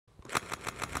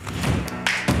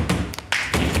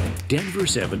Denver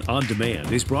 7 On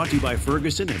Demand is brought to you by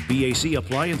Ferguson and BAC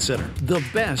Appliance Center, the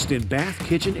best in bath,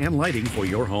 kitchen, and lighting for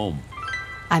your home.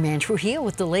 I'm Ann Trujillo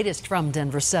with the latest from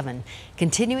Denver 7.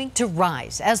 Continuing to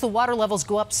rise. As the water levels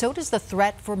go up, so does the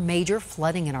threat for major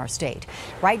flooding in our state.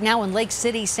 Right now in Lake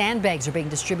City, sandbags are being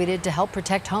distributed to help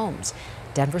protect homes.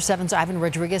 Denver 7's Ivan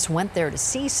Rodriguez went there to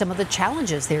see some of the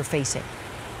challenges they're facing.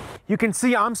 You can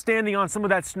see I'm standing on some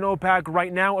of that snowpack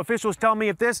right now. Officials tell me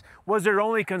if this was their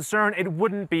only concern, it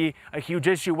wouldn't be a huge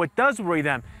issue. What does worry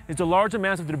them is the large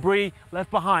amounts of debris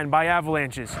left behind by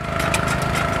avalanches.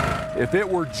 If it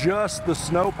were just the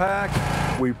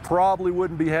snowpack, we probably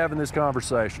wouldn't be having this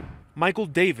conversation. Michael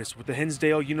Davis with the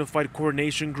Hinsdale Unified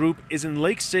Coordination Group is in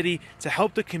Lake City to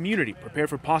help the community prepare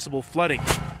for possible flooding.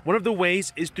 One of the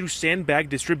ways is through sandbag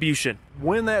distribution.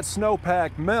 When that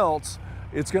snowpack melts,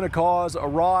 it's going to cause a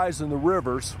rise in the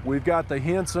rivers. We've got the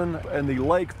Henson and the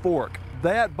Lake Fork.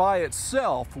 That by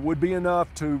itself would be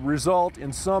enough to result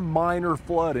in some minor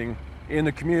flooding in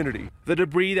the community. The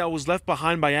debris that was left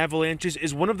behind by avalanches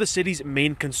is one of the city's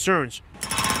main concerns.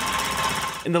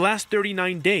 In the last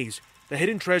 39 days, the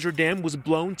Hidden Treasure Dam was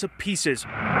blown to pieces,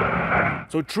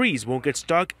 so trees won't get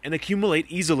stuck and accumulate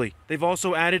easily. They've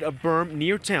also added a berm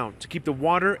near town to keep the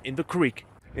water in the creek.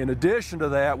 In addition to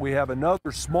that, we have another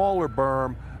smaller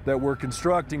berm that we're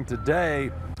constructing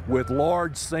today with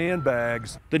large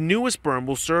sandbags. The newest berm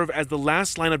will serve as the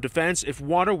last line of defense if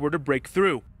water were to break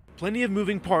through. Plenty of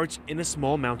moving parts in a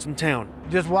small mountain town.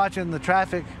 Just watching the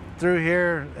traffic through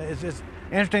here, it's just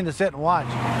interesting to sit and watch.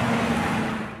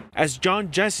 As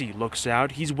John Jesse looks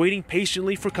out, he's waiting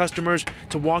patiently for customers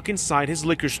to walk inside his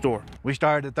liquor store. We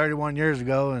started 31 years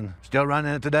ago and still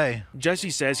running it today.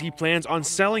 Jesse says he plans on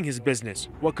selling his business.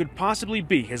 What could possibly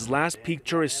be his last peak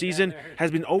tourist season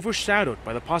has been overshadowed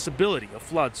by the possibility of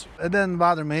floods. It doesn't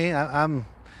bother me. I'm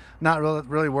not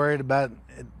really worried about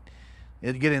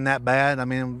it getting that bad. I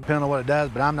mean, depending on what it does,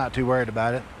 but I'm not too worried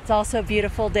about it. It's also a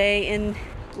beautiful day in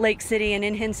Lake City and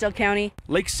in Hinsdale County.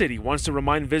 Lake City wants to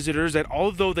remind visitors that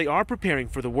although they are preparing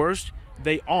for the worst,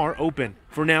 they are open.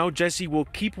 For now, Jesse will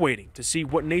keep waiting to see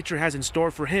what nature has in store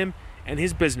for him and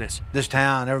his business. This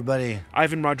town, everybody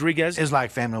Ivan Rodriguez is like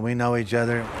family. We know each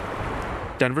other.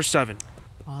 Denver 7.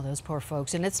 Oh, those poor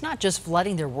folks. And it's not just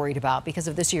flooding they're worried about. Because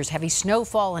of this year's heavy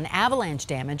snowfall and avalanche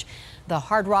damage, the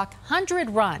Hard Rock 100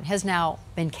 Run has now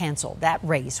been canceled. That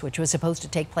race, which was supposed to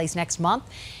take place next month,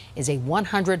 is a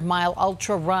 100-mile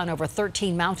ultra run over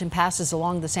 13 mountain passes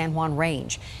along the San Juan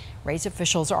Range. Race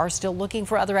officials are still looking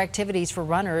for other activities for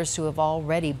runners who have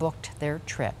already booked their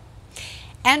trip.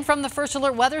 And from the First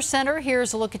Alert Weather Center,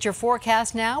 here's a look at your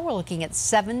forecast now. We're looking at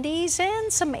 70s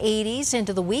and some 80s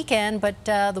into the weekend, but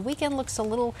the weekend looks a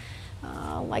little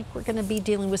like we're going to be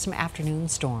dealing with some afternoon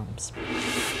storms.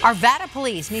 Arvada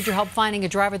police need your help finding a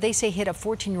driver they say hit a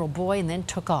 14-year-old boy and then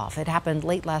took off. It happened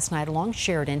late last night along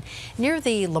Sheridan near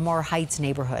the Lamar Heights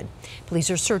neighborhood.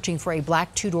 Police are searching for a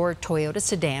black two-door Toyota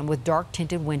sedan with dark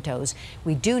tinted windows.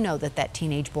 We do know that that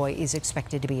teenage boy is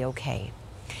expected to be okay.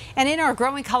 And in our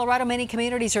growing Colorado, many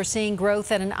communities are seeing growth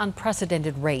at an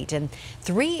unprecedented rate. And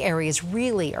 3 areas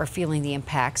really are feeling the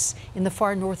impacts in the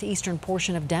far northeastern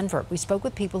portion of Denver. We spoke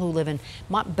with people who live in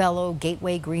Montbello,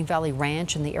 Gateway, Green Valley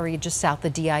Ranch, and the area just south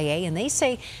of DIA. And they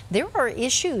say there are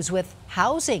issues with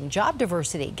housing, job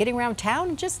diversity, getting around town,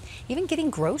 and just even getting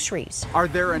groceries. Are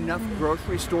there enough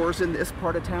grocery stores in this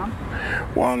part of town?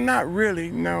 Well, not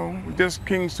really, no. Just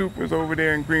King Soopers over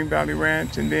there in Green Valley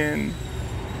Ranch, and then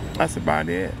that's about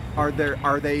it. Are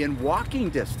they in walking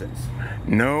distance?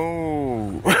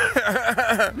 No.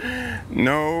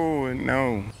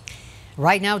 No.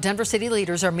 Right now, Denver city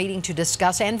leaders are meeting to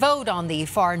discuss and vote on the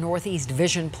Far Northeast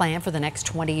Vision Plan for the next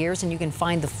 20 years. And you can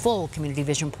find the full Community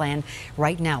Vision Plan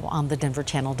right now on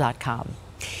thedenverchannel.com.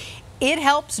 It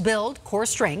helps build core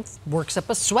strength, works up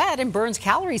a sweat, and burns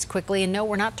calories quickly. And no,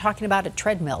 we're not talking about a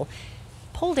treadmill.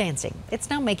 Pole dancing, it's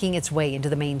now making its way into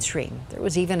the mainstream. There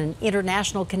was even an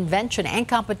international convention and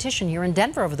competition here in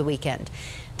Denver over the weekend.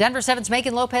 Denver 7's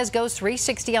Megan Lopez goes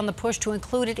 360 on the push to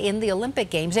include it in the Olympic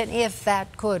Games, and if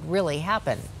that could really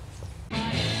happen.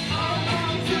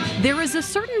 There is a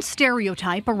certain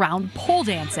stereotype around pole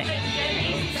dancing.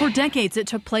 For decades, it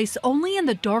took place only in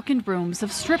the darkened rooms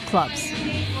of strip clubs,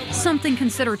 something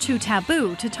considered too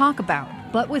taboo to talk about.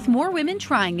 But with more women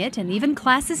trying it and even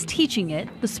classes teaching it,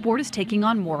 the sport is taking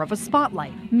on more of a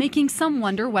spotlight, making some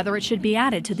wonder whether it should be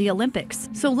added to the Olympics.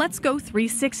 So let's go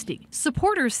 360.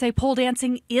 Supporters say pole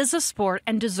dancing is a sport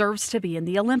and deserves to be in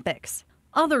the Olympics.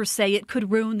 Others say it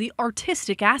could ruin the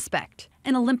artistic aspect.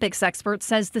 An Olympics expert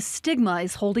says the stigma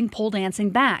is holding pole dancing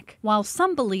back, while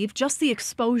some believe just the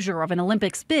exposure of an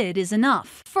Olympics bid is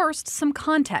enough. First, some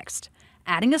context.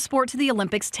 Adding a sport to the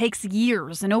Olympics takes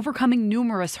years and overcoming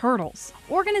numerous hurdles.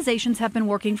 Organizations have been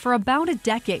working for about a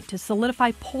decade to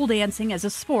solidify pole dancing as a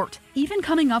sport, even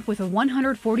coming up with a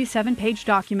 147-page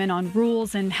document on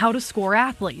rules and how to score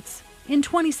athletes. In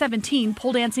 2017,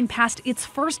 pole dancing passed its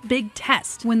first big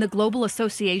test when the Global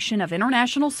Association of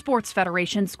International Sports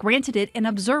Federations granted it an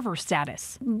observer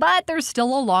status. But there's still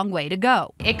a long way to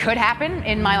go. It could happen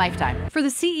in my lifetime. For the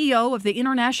CEO of the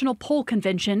International Pole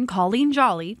Convention, Colleen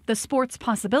Jolly, the sport's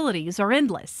possibilities are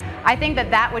endless. I think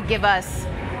that would give us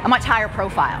a much higher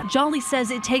profile. Jolly says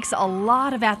it takes a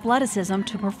lot of athleticism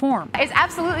to perform. It's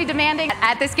absolutely demanding.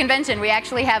 At this convention, we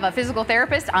actually have a physical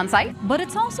therapist on site. But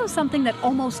it's also something that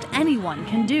almost anyone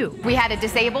can do. We had a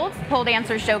disabled pole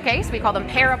dancer showcase. We call them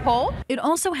para-pole. It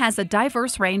also has a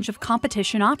diverse range of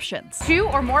competition options. 2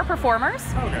 or more performers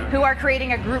who are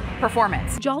creating a group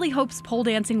performance. Jolly hopes pole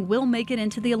dancing will make it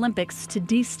into the Olympics to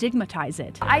destigmatize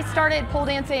it. I started pole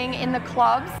dancing in the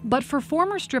clubs. But for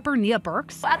former stripper Nia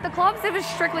Burks, at the clubs it was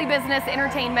strictly business,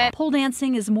 entertainment. Pole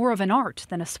dancing is more of an art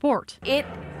than a sport. It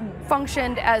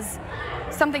functioned as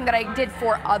something that I did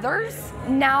for others.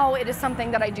 Now it is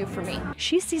something that I do for me.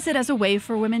 She sees it as a way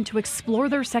for women to explore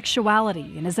their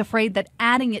sexuality and is afraid that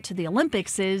adding it to the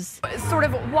Olympics is sort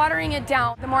of watering it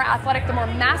down. The more athletic, the more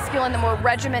masculine, the more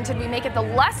regimented we make it, the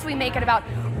less we make it about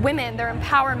women, their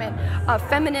empowerment,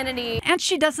 femininity. And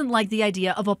she doesn't like the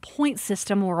idea of a point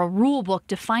system or a rule book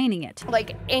defining it.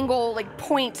 Like angle, like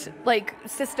point, like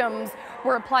systems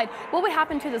were applied. What would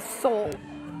happen to the soul?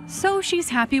 So she's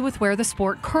happy with where the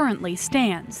sport currently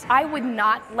stands. I would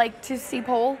not like to see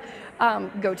pole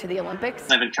go to the Olympics.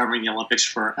 I've been covering the Olympics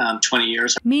for 20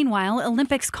 years. Meanwhile,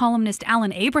 Olympics columnist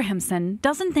Alan Abrahamson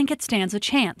doesn't think it stands a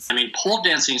chance. I mean, pole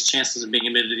dancing's chances of being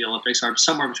admitted to the Olympics are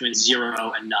somewhere between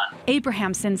 0 and none.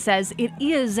 Abrahamson says it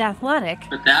is athletic.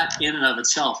 But that in and of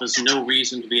itself is no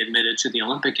reason to be admitted to the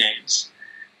Olympic Games.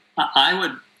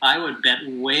 I would bet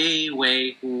way,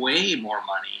 way, way more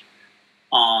money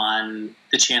on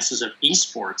the chances of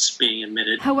esports being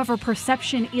admitted. However,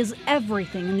 perception is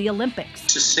everything in the Olympics.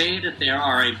 To say that there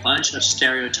are a bunch of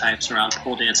stereotypes around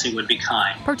pole dancing would be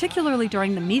kind. Particularly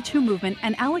during the Me Too movement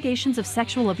and allegations of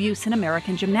sexual abuse in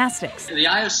American gymnastics. The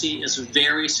IOC is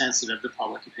very sensitive to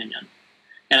public opinion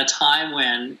at a time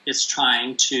when it's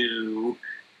trying to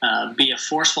be a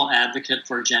forceful advocate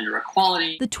for gender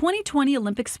equality. The 2020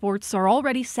 Olympic sports are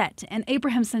already set, and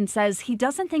Abrahamson says he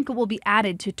doesn't think it will be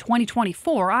added to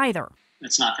 2024 either.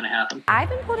 It's not going to happen. I've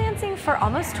been pole dancing for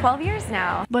almost 12 years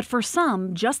now. But for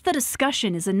some, just the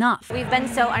discussion is enough. We've been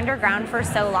so underground for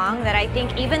so long that I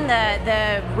think even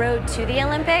the road to the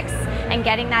Olympics and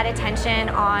getting that attention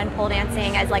on pole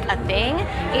dancing as like a thing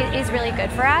is really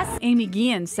good for us. Amy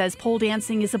Guillen says pole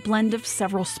dancing is a blend of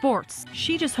several sports.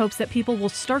 She just hopes that people will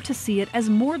start to see it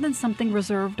as more than something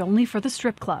reserved only for the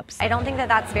strip clubs. I don't think that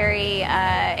that's very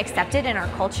accepted in our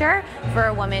culture for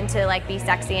a woman to like be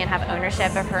sexy and have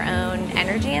ownership of her own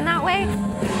energy in that way.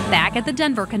 Back at the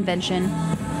Denver convention.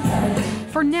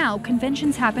 For now,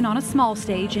 conventions happen on a small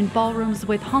stage in ballrooms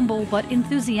with humble but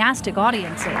enthusiastic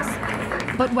audiences.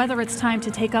 But whether it's time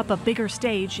to take up a bigger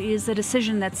stage is a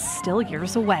decision that's still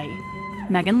years away.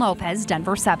 Megan Lopez,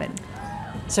 Denver 7.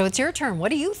 So it's your turn.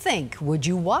 What do you think? Would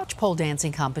you watch pole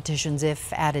dancing competitions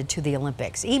if added to the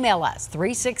Olympics? Email us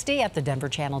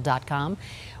 360@thedenverchannel.com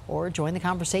or join the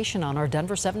conversation on our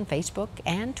Denver 7 Facebook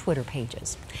and Twitter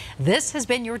pages. This has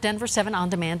been your Denver 7 On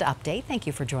Demand update. Thank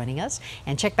you for joining us.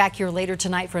 And check back here later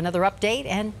tonight for another update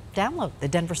and download the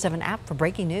Denver 7 app for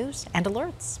breaking news and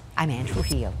alerts. I'm Anne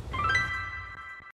Trujillo.